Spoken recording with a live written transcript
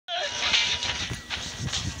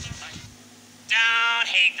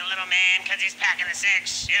little man because he's packing a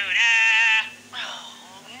six-shooter. Oh,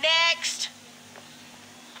 next.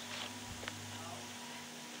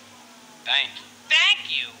 Thank you.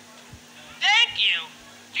 Thank you. Thank you.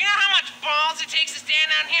 Do you know how much balls it takes to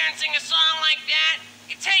stand out here and sing a song like that?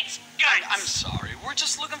 It takes guts. I'm sorry. We're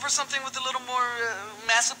just looking for something with a little more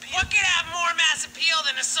mass appeal. What could have more mass appeal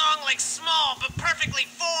than a song like Small but perfectly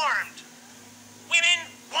formed?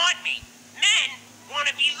 Women want me. Men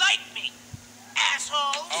want to be like me.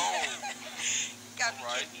 Assholes. Oh. Gotta be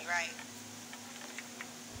Right. kidding me, right?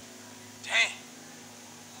 Damn.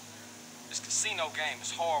 This casino game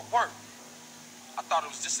is hard work. I thought it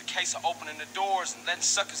was just a case of opening the doors and letting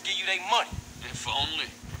suckers give you their money. If only.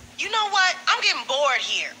 You know what? I'm getting bored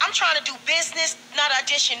here. I'm trying to do business, not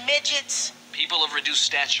audition midgets. People of reduced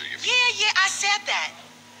stature, you mean? Yeah, I said that.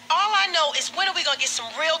 All I know is when are we gonna get some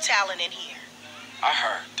real talent in here? I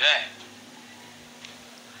heard that.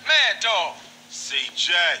 Man, dog.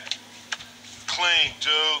 CJ. Clean,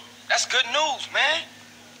 dude. That's good news, man.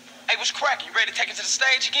 Hey, what's cracking? You ready to take it to the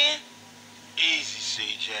stage again? Easy,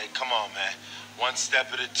 CJ. Come on, man. One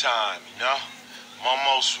step at a time, you know? I'm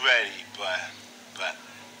almost ready, but...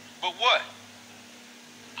 But what?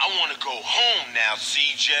 I want to go home now,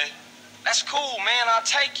 CJ. That's cool, man. I'll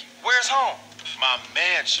take you. Where's home? My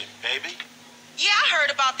mansion, baby. Yeah, I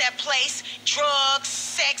heard about that place. Drugs,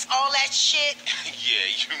 sex, all that shit. Yeah,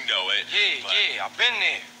 you know it. Yeah, I've been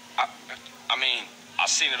there. I mean, I've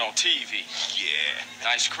seen it on TV. Yeah.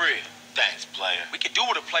 Nice crib. Thanks, player. We could do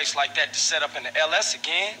with a place like that to set up in the LS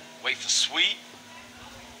again. Wait for Sweet.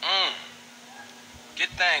 Get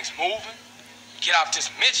things moving. Get out this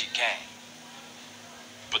midget game.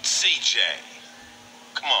 But CJ,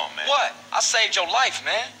 come on, man. What? I saved your life,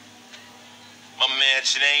 man. My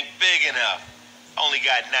mansion ain't big enough. Only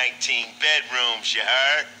got 19 bedrooms, you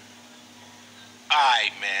heard? All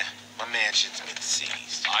right, man. My mansion's been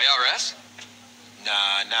seized. IRS?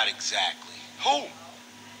 Nah, not exactly. Who?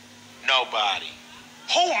 Nobody.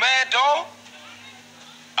 Who, mad dog?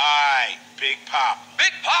 All right, Big Papa.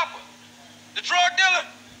 Big Papa? The drug dealer?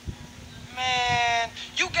 Man,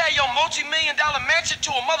 you gave your multi-million-dollar mansion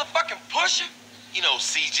to a motherfucking pusher? You know,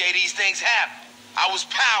 CJ, these things happen. I was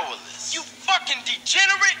powerless. You fucking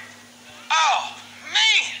degenerate? Oh,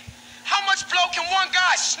 man. How much blow can one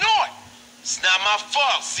guy snort? It's not my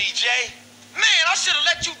fault, CJ. Man, I should have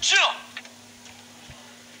let you jump.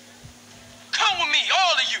 Come with me,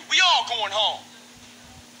 all of you. We all going home.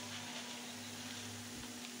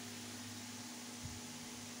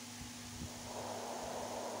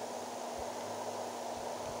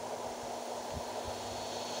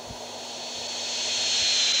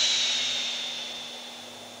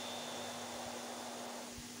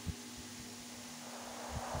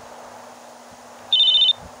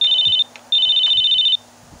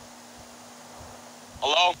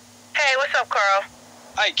 Hello? Hey, what's up, Carl?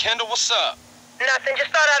 Hey, Kendall, what's up? Nothing, just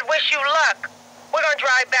thought I'd wish you luck. We're gonna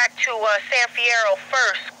drive back to San Fierro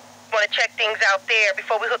first. Wanna check things out there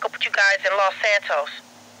before we hook up with you guys in Los Santos.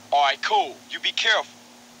 All right, cool. You be careful.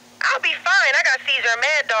 I'll be fine. I got Caesar and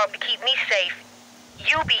Mad Dog to keep me safe.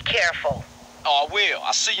 You be careful. Oh, I will.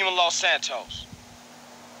 I'll see you in Los Santos.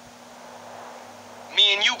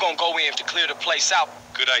 Me and you gonna go in to clear the place out.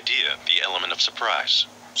 Good idea. The element of surprise.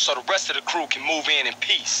 So the rest of the crew can move in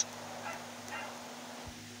peace.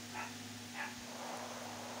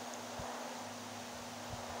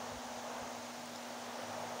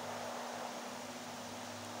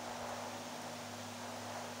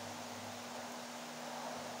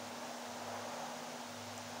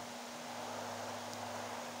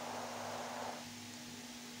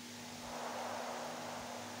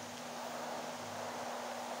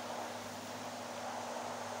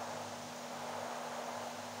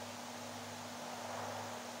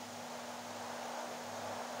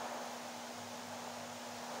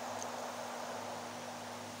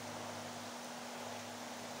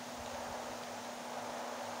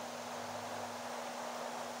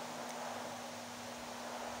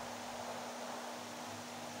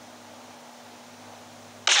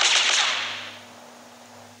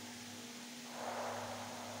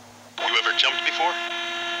 You ever jumped before?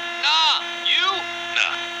 Nah, you?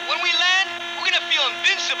 Nah. When we land, we're gonna feel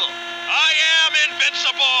invincible. I am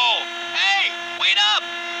invincible! Hey, wait up!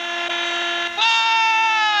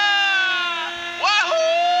 Ah!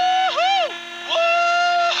 Wahoo!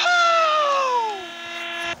 Woohoo!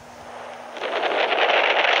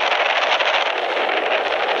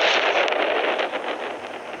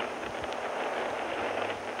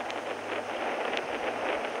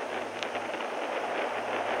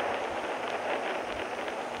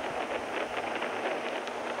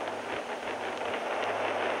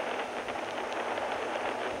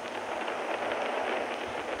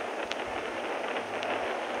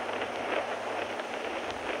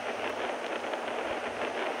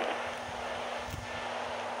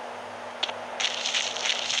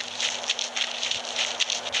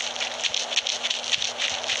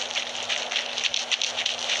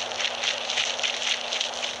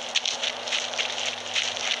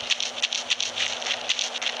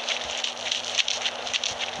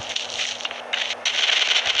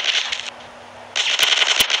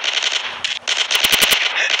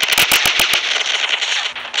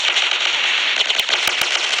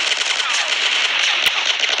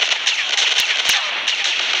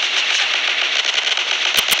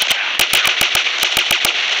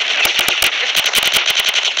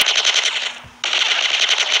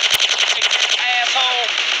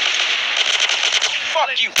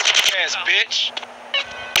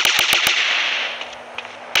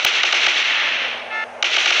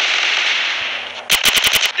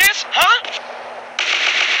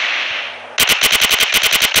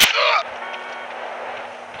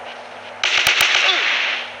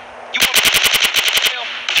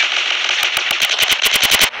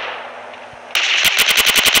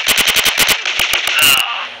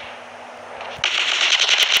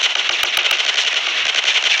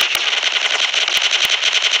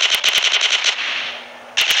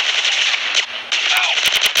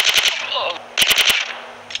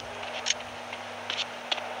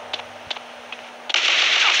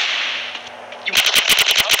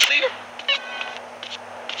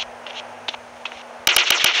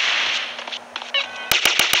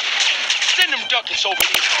 junkies over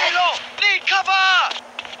here. Heilo, need cover!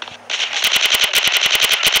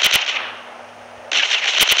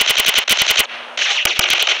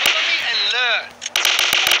 Follow me and learn.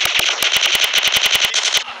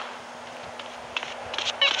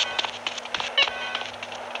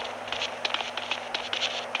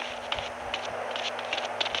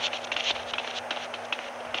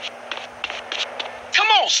 Come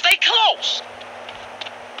on, stay close.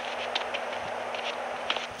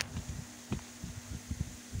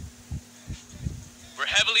 We're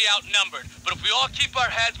heavily outnumbered, but if we all keep our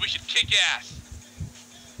heads, we should kick ass.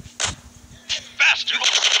 Faster!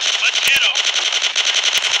 Let's get him!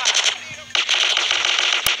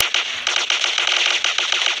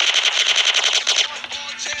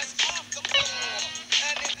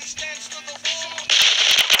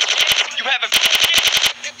 You haven't...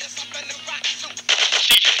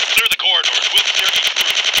 CJ, clear the corridors. We'll clear you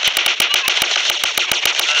through.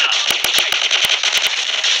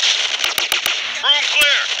 Room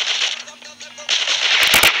clear.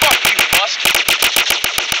 Fuck you, Buster.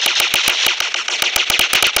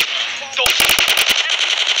 Don't...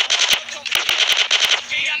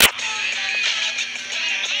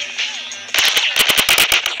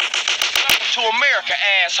 Welcome to America,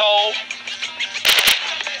 asshole.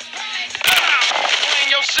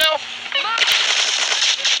 Playing yourself?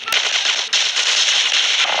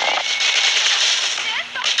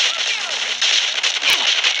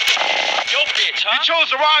 Yo, bitch, huh? You chose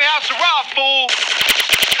the wrong house to rob, fool.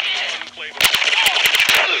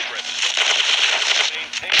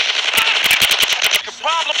 What's the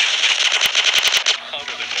problem?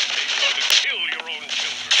 Other than temptation to kill your own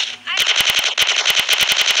children.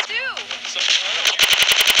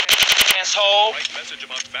 Asshole. Right message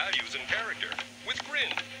about values and character. With Grin.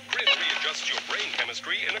 Grin readjusts your brain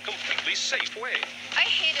chemistry in a completely safe way. I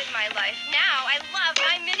hated my life. Now I love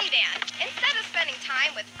my minivan. Instead of spending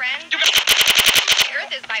time with friends, the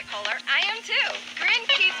Earth is bipolar. I am too. Grin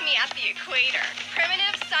keeps me at the equator.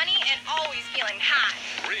 Primitive, sunny, and always feeling hot.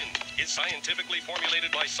 Grin is scientifically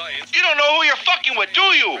formulated by science. You don't know who you're fucking with, do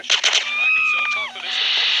you? Lack of self-confidence that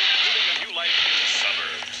comes with living a new life in the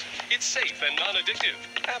suburbs. It's safe and non-addictive.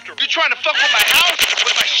 After You trying to fuck with my house?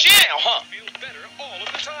 With my shit, huh? feel better all of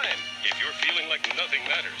the time. If you're feeling like nothing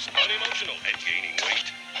matters, unemotional, and gaining weight,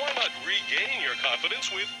 why not regain your confidence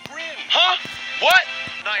with Grin? Huh? What?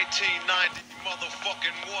 1990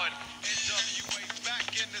 motherfucking one. NWA back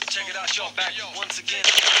in this. Check it out, y'all back once again.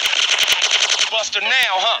 Buster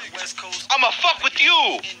now, huh? West Coast. I'ma fuck with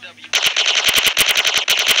you.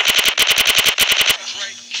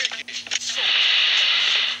 Drake kick it. So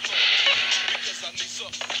because I need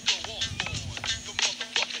something to go off on. The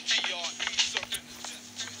motherfucking GRE circuit.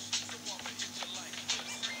 So I'ma hit you like this.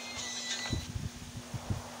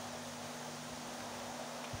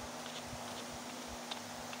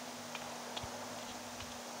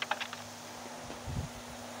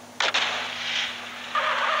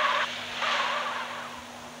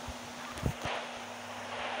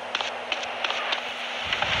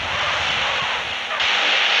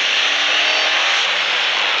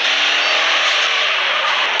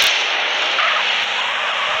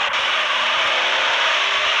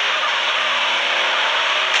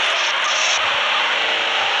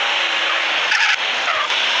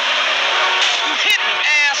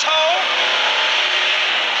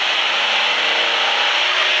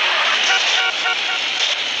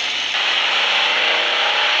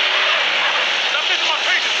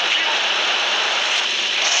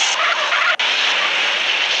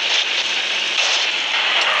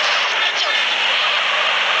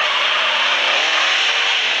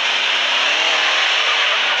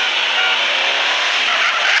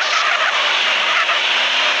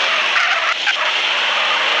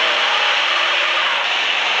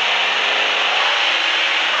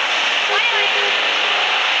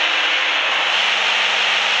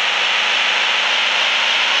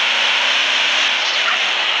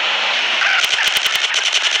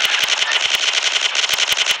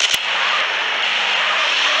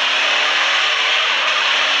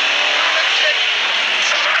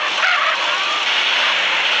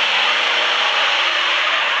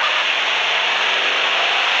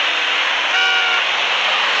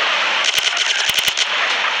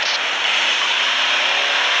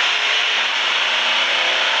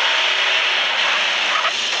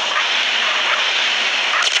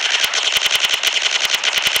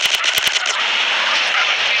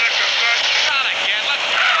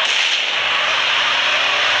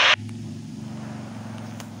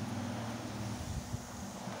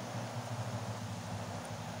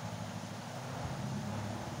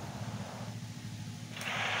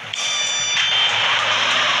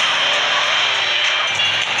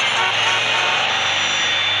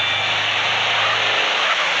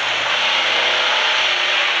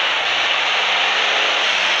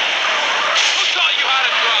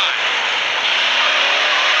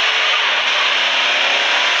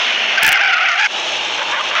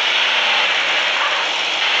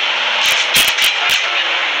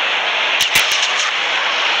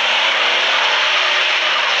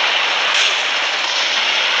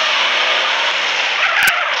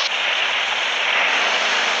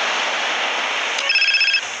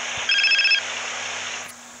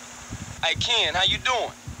 man. How you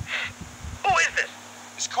doing? Who is this?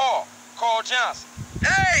 It's Carl. Carl Johnson.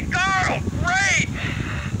 Hey, Carl! Great!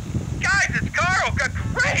 Guys, it's Carl!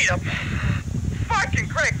 Great! Fucking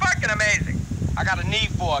great! Fucking amazing! I got a need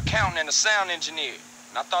for an accountant and a sound engineer,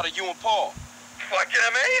 and I thought of you and Paul. Fucking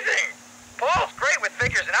amazing! Paul's great with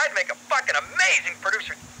figures, and I'd make a fucking amazing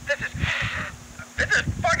producer. This is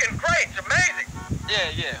fucking great! It's amazing!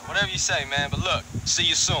 Yeah, whatever you say, man. But look, see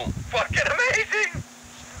you soon. Fucking amazing!